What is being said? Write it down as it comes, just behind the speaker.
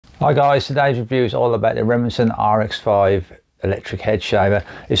Hi guys, today's review is all about the Remington RX5 electric head shaver.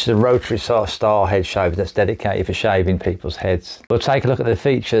 This is a rotary style head shaver that's dedicated for shaving people's heads. We'll take a look at the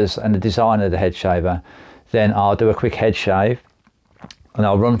features and the design of the head shaver, then I'll do a quick head shave and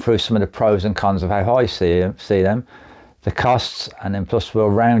I'll run through some of the pros and cons of how I see them, the costs, and then plus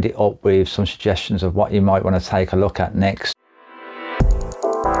we'll round it up with some suggestions of what you might want to take a look at next.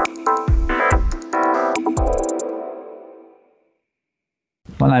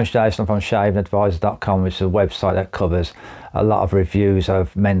 My name's Jason, I'm from shavingadvisor.com, which is a website that covers a lot of reviews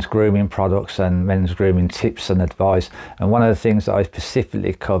of men's grooming products and men's grooming tips and advice. And one of the things that I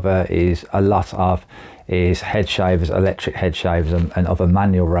specifically cover is head shavers, electric head shavers and other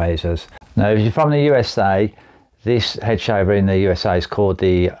manual razors. Now, if you're from the USA, this head shaver in the USA is called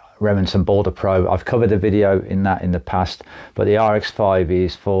the Remington Border Pro. I've covered a video in that in the past, but the RX5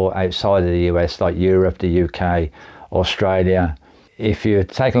 is for outside of the US, like Europe, the UK, Australia. If you're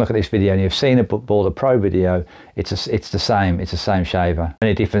taking a look at this video and you've seen a Border Pro video, it's the same shaver. The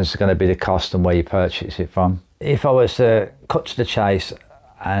only difference is going to be the cost and where you purchase it from. If I was to cut to the chase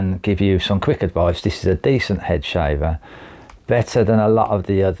and give you some quick advice, this is a decent head shaver, better than a lot of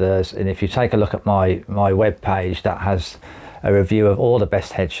the others. And if you take a look at my web page that has a review of all the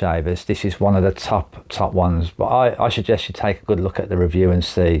best head shavers, this is one of the top ones. But I suggest you take a good look at the review and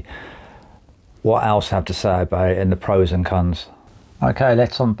see what else I have to say about it and the pros and cons. Okay,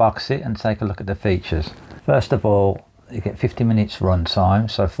 let's unbox it and take a look at the features. First of all, you get 50 minutes run time,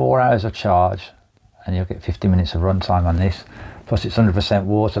 so 4 hours of charge and you'll get 50 minutes of run time on this. Plus it's 100%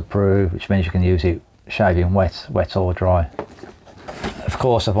 waterproof, which means you can use it shaving wet or dry. Of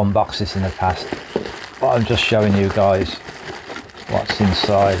course, I've unboxed this in the past, but I'm just showing you guys what's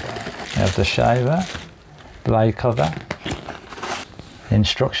inside. You have the shaver, blade cover,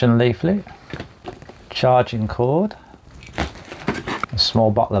 instruction leaflet, charging cord, a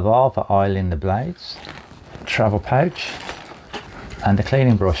small bottle of oil for oiling the blades, travel pouch, and a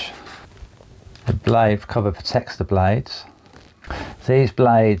cleaning brush. The blade cover protects the blades. These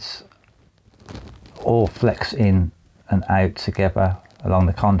blades all flex in and out together along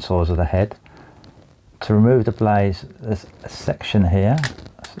the contours of the head. To remove the blades, there's a section here.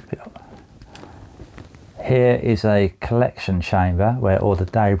 Here is a collection chamber where all the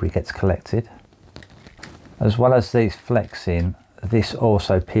debris gets collected. As well as these flexing, this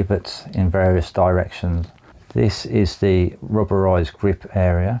also pivots in various directions. This is the rubberized grip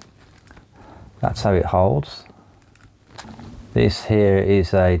area. That's how it holds. This here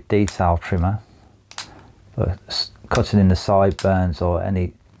is a detail trimmer for cutting in the sideburns or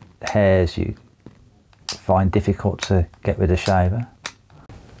any hairs you find difficult to get with a shaver.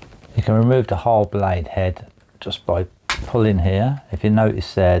 You can remove the whole blade head just by pulling here. If you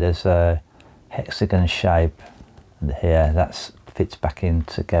notice there's a hexagon shape here that fits back in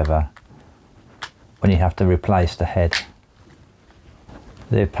together when you have to replace the head.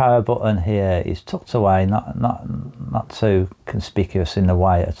 The power button here is tucked away, not too conspicuous in the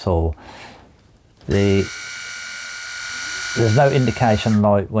way at all. There's no indication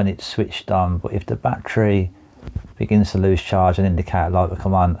light when it's switched on, but if the battery begins to lose charge, an indicator light will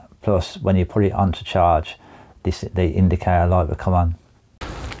come on. Plus, when you put it on to charge, the indicator light will come on.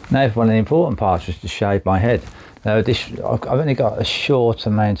 Now, one of the important parts is to shave my head. Now, I've only got a short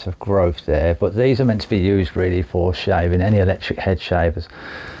amount of growth there, but these are meant to be used really for shaving, any electric head shavers,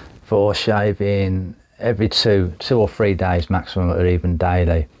 for shaving every two or 3 days maximum, or even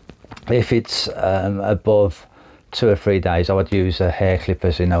daily. If it's above 2 or 3 days, I would use a hair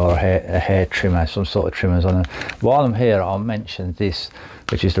clippers, or a hair trimmer, some sort of trimmers on them. While I'm here, I'll mention this,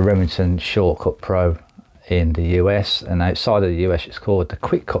 which is the Remington Shortcut Pro in the US, and outside of the US it's called the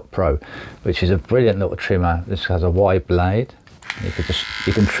Quick Cut Pro, which is a brilliant little trimmer. This has a wide blade.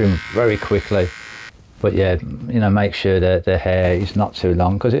 You can trim very quickly, but yeah, make sure that the hair is not too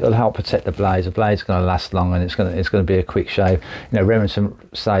long, because it'll help protect the blades. The blade's going to last long, and it's going to be a quick shave. Remington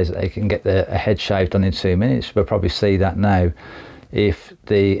says that they can get a head shave done in 2 minutes. We'll probably see that now. If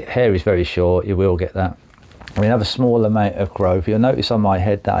the hair is very short, you will get that. I have a small amount of growth. You'll notice on my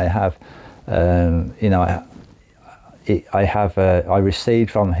head that I have I recede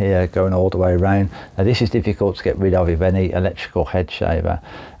from here going all the way around. Now, this is difficult to get rid of with any electrical head shaver,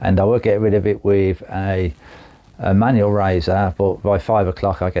 and I will get rid of it with a manual razor, but by 5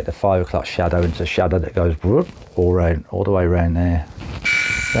 o'clock I get the 5 o'clock shadow, into a shadow that goes whoop, all the way around there.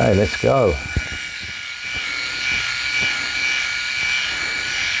 Okay, let's go.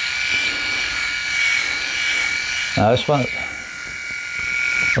 Now, I just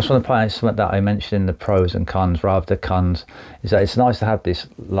want to point out something that I mentioned in the pros and cons, rather the cons, is that it's nice to have this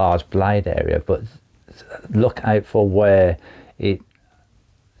large blade area, but look out for where it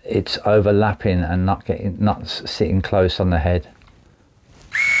it's overlapping and not sitting close on the head.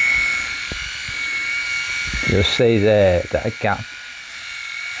 You'll see there that a gap,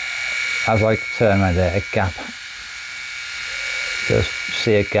 as I turn around there, a gap. Just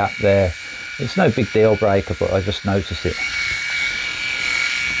see a gap there. It's no big deal breaker, but I just noticed it.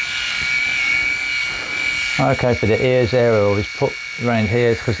 Okay, for the ears area, I always put around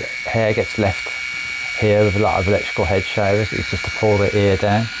here because hair gets left here with a lot of electrical head shavers. It's just to pull the ear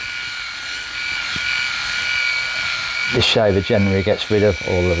down. This shaver generally gets rid of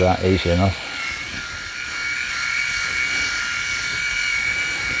all of that easy enough.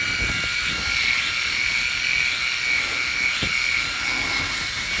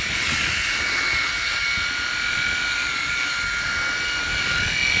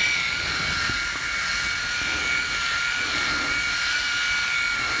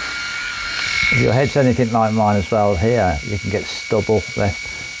 If your head's anything like mine as well, here you can get stubble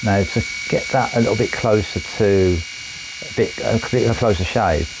left. Now to get that a little bit closer to a bit closer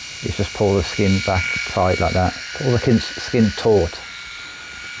shave, you just pull the skin back tight like that. Pull the skin taut.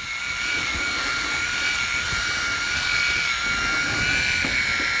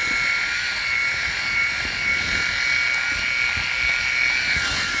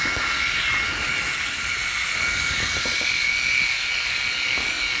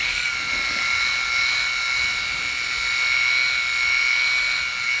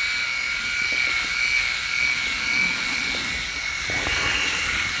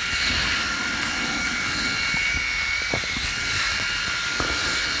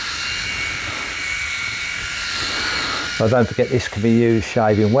 So don't forget, this can be used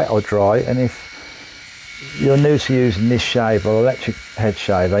shaving wet or dry, and if you're new to using this shaver or electric head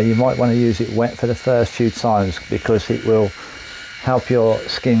shaver, you might want to use it wet for the first few times because it will help your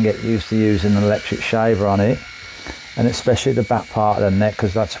skin get used to using an electric shaver on it, and especially the back part of the neck,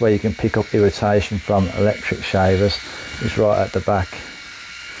 because that's where you can pick up irritation from electric shavers, is right at the back.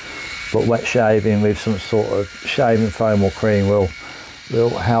 But wet shaving with some sort of shaving foam or cream will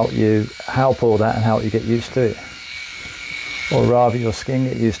help all that and help you get used to it. Or rather your skin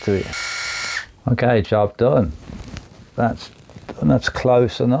get used to it. Okay, job done. That's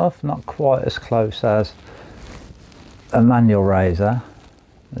close enough, not quite as close as a manual razor.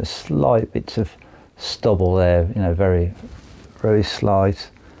 There's slight bits of stubble there, you know, very, very slight.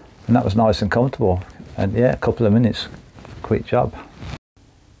 And that was nice and comfortable. And yeah, a couple of minutes, quick job.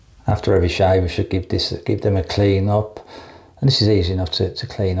 After every shave, we should give them a clean up. And this is easy enough to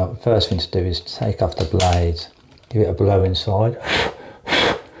clean up. First thing to do is take off the blades. Give it a blow inside,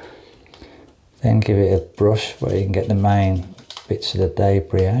 then give it a brush where you can get the main bits of the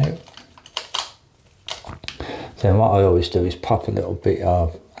debris out. Then what I always do is pop a little bit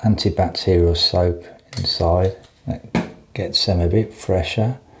of antibacterial soap inside. That gets them a bit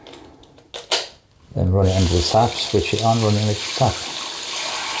fresher. Then run it under the tap, switch it on, run it under the tap.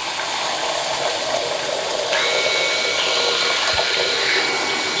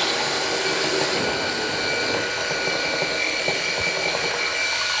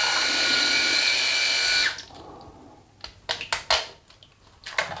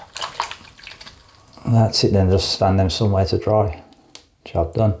 That's it then, just stand them somewhere to dry.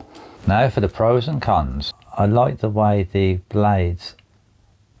 Job done. Now for the pros and cons. I like the way the blades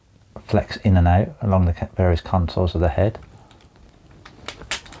flex in and out along the various contours of the head.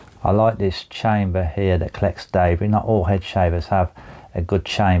 I like this chamber here that collects debris. Not all head shavers have a good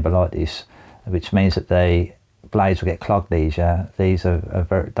chamber like this, which means that the blades will get clogged easier. These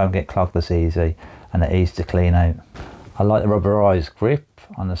don't get clogged as easy, and they're easy to clean out. I like the rubberized grip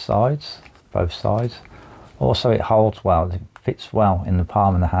on the sides, both sides. Also it holds well, it fits well in the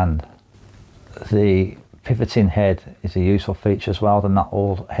palm of the hand. The pivoting head is a useful feature as well that not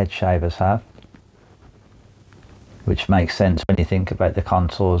all head shavers have, which makes sense when you think about the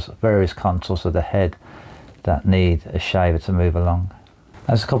contours, various contours of the head that need a shaver to move along.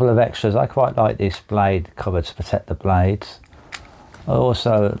 There's a couple of extras. I quite like this blade cover to protect the blades.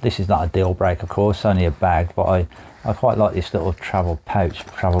 Also, this is not a deal breaker of course, it's only a bag, but I quite like this little travel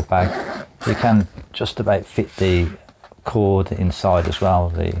bag. You can just about fit the cord inside as well,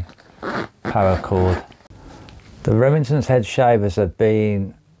 the power cord. The Remington's head shavers have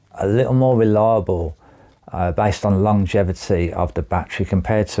been a little more reliable based on longevity of the battery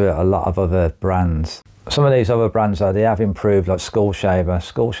compared to a lot of other brands. Some of these other brands though, they have improved, like Skull Shaver.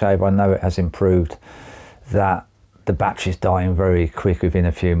 Skull Shaver, I know it has improved that the battery's dying very quick within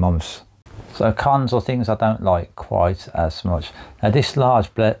a few months. So cons or things I don't like quite as much. Now this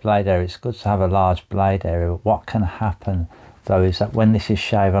large blade area, it's good to have a large blade area. What can happen though is that when this is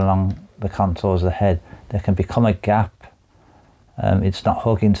shaved along the contours of the head, there can become a gap It's not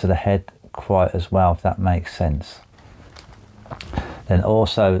hugging to the head quite as well, if that makes sense. Then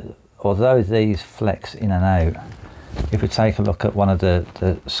also, although these flex in and out, if we take a look at one of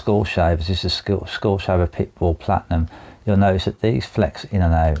the school shavers, this is a school shaver Pitbull Platinum, you'll notice that these flex in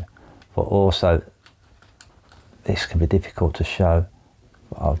and out, but also this can be difficult to show,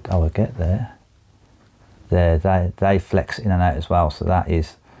 but I will get there. They flex in and out as well, so that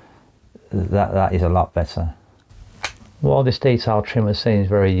is a lot better. While this detail trimmer seems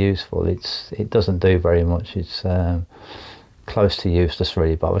very useful, it doesn't do very much. It's close to useless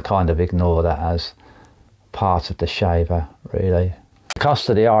really, but we kind of ignore that as part of the shaver really. The cost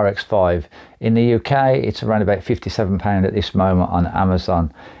of the RX5 in the UK, it's around about £57 at this moment on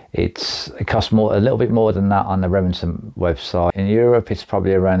Amazon. It costs a little bit more than that on the Remington website. In Europe, it's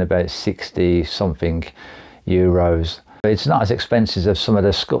probably around about 60 something euros. It's not as expensive as some of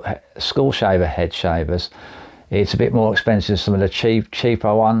the school shaver head shavers. It's a bit more expensive than some of the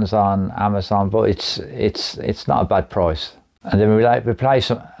cheaper ones on Amazon, but it's not a bad price. And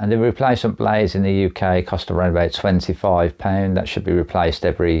the replacement blades in the UK cost around about £25. That should be replaced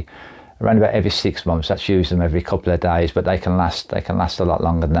around about every 6 months. That's using them every couple of days, but they can last a lot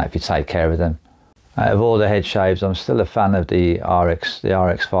longer than that if you take care of them. Out of all the head shaves, I'm still a fan of the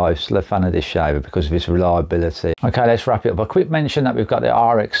RX5, still a fan of this shaver because of its reliability. Okay, let's wrap it up. A quick mention that we've got the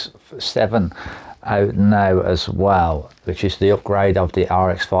RX7 out now as well, which is the upgrade of the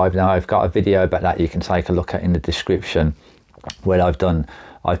RX5. Now I've got a video about that you can take a look at in the description, where I've done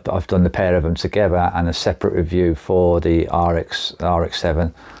the pair of them together and a separate review for the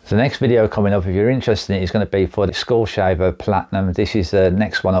RX7. So the next video coming up, if you're interested in it, is going to be for the School Shaver Platinum. This is the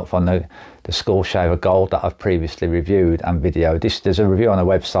next one up from the School Shaver Gold that I've previously reviewed and videoed. There's a review on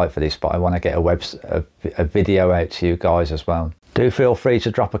the website for this, but I want to get a video out to you guys as well. Do feel free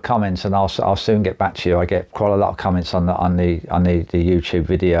to drop a comment and I'll soon get back to you. I get quite a lot of comments on the YouTube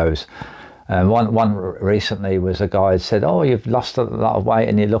videos. One recently was a guy had said, "Oh, you've lost a lot of weight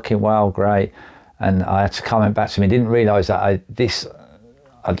and you're looking well, great." And I had to comment back to him. He didn't realise that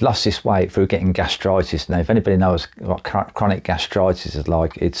I'd lost this weight through getting gastritis. Now, if anybody knows what chronic gastritis is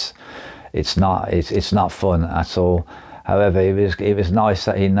like, it's not fun at all. However, it was nice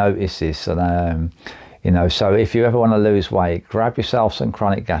that he noticed this, and you know, so if you ever want to lose weight, grab yourself some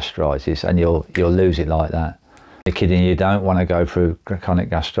chronic gastritis, and you'll lose it like that. You're kidding, you don't want to go through chronic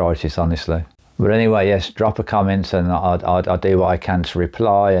gastritis, honestly. But anyway, yes, drop a comment and I'll do what I can to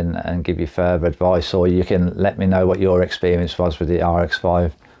reply and give you further advice, or you can let me know what your experience was with the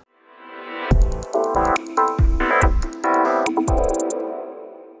RX5.